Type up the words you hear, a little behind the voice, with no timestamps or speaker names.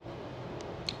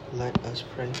Let us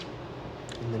pray.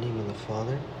 In the name of the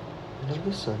Father, and of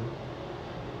the Son,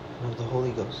 and of the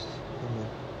Holy Ghost. Amen.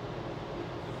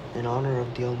 In honor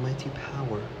of the almighty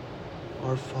power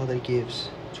our Father gives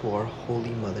to our Holy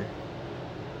Mother,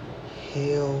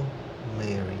 Hail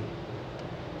Mary,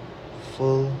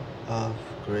 full of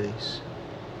grace.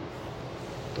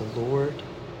 The Lord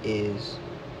is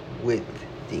with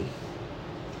thee.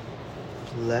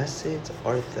 Blessed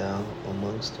art thou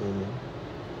amongst women,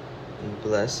 and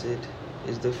blessed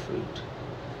is the fruit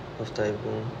of thy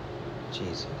womb,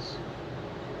 Jesus.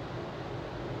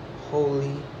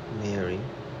 Holy Mary,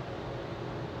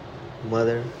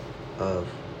 Mother of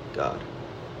God,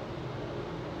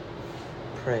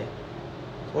 pray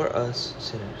for us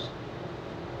sinners,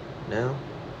 now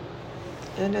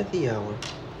and at the hour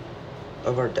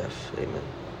of our death. Amen.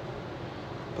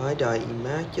 By thy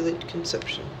immaculate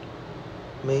conception,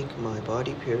 make my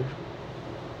body pure,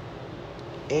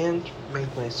 and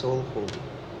make my soul holy.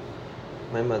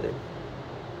 My Mother,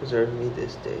 preserve me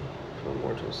this day from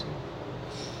mortal sin,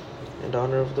 in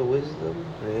honor of the wisdom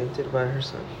granted by her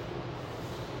Son.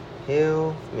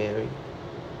 Hail Mary,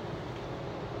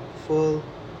 full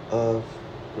of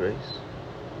grace.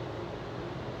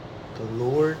 The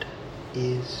Lord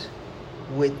is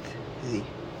with thee.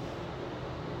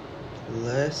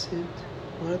 Blessed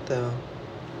art thou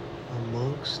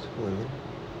amongst women,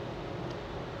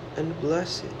 and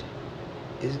blessed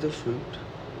is the fruit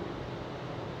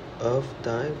of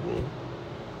thy womb,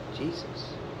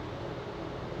 Jesus.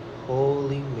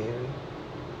 Holy Mary,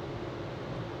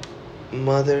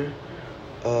 Mother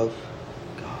of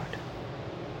God,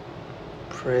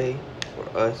 pray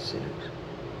for us sinners,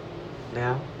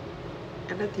 now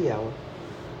and at the hour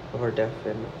of our death.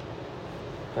 Amen.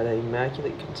 By thy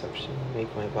immaculate conception,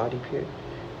 make my body pure,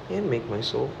 and make my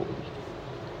soul holy.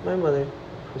 My Mother,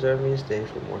 preserve me this day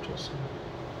from mortal sin.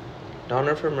 In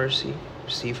honor of her mercy,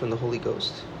 receive from the Holy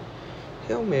Ghost.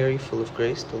 Hail Mary, full of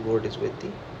grace, the Lord is with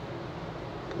thee.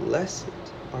 Blessed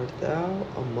art thou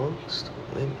amongst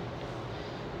women,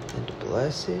 and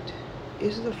blessed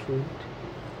is the fruit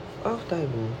of thy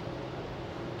womb,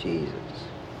 Jesus.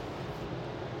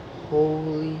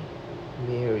 Holy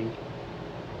Mary,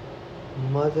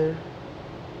 Mother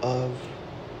of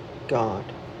God,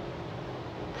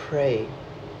 pray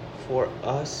for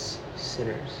us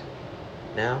sinners,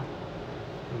 now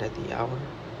and at the hour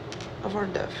of our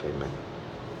death. Amen.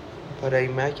 By thy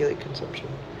immaculate conception,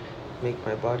 make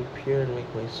my body pure and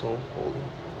make my soul holy.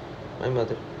 My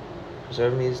Mother,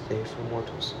 preserve me this day from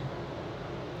mortal sin.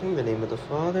 In the name of the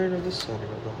Father, and of the Son,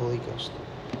 and of the Holy Ghost.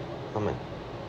 Amen.